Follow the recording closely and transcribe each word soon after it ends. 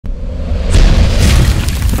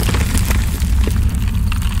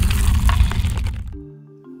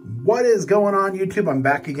What is going on, YouTube? I'm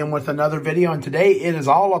back again with another video, and today it is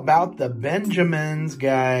all about the Benjamins,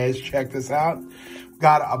 guys. Check this out.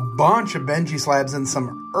 Got a bunch of Benji slabs and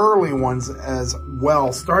some early ones as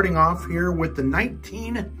well. Starting off here with the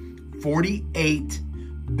 1948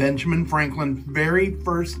 Benjamin Franklin, very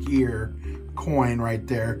first year coin right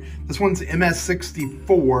there. This one's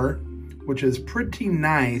MS64, which is pretty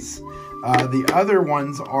nice. The other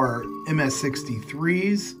ones are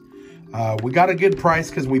MS63s. We got a good price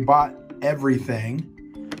because we bought everything.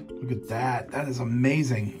 Look at that. That is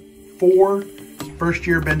amazing. 4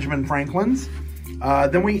 first-year Benjamin Franklins.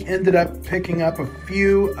 Then we ended up picking up a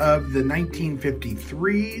few of the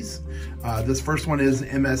 1953s. This first one is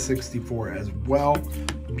MS64 as well.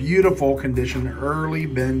 Beautiful condition. Early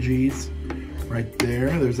Benjis right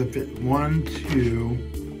there. There's a 1,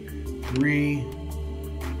 2, 3.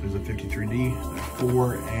 There's a 53D,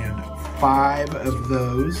 4, and 5 of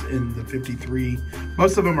those in the 53.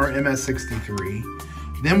 Most of them are MS63.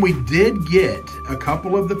 Then we did get a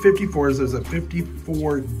couple of the 54s. There's a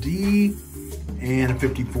 54D and a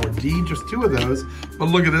 54D, just 2 of those. But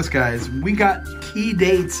look at this, guys. We got key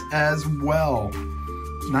dates as well.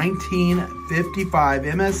 1955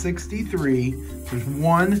 MS63. There's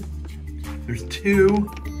 1, there's 2,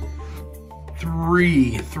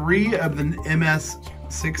 3. 3 of the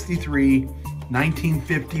MS63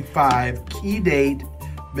 1955 key date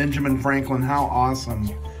Benjamin Franklin. How awesome.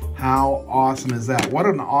 How awesome is that? What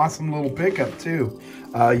an awesome little pickup too.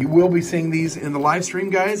 You will be seeing these in the live stream,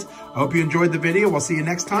 guys. I hope you enjoyed the video. We'll see you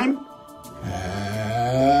next time.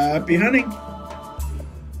 Happy hunting.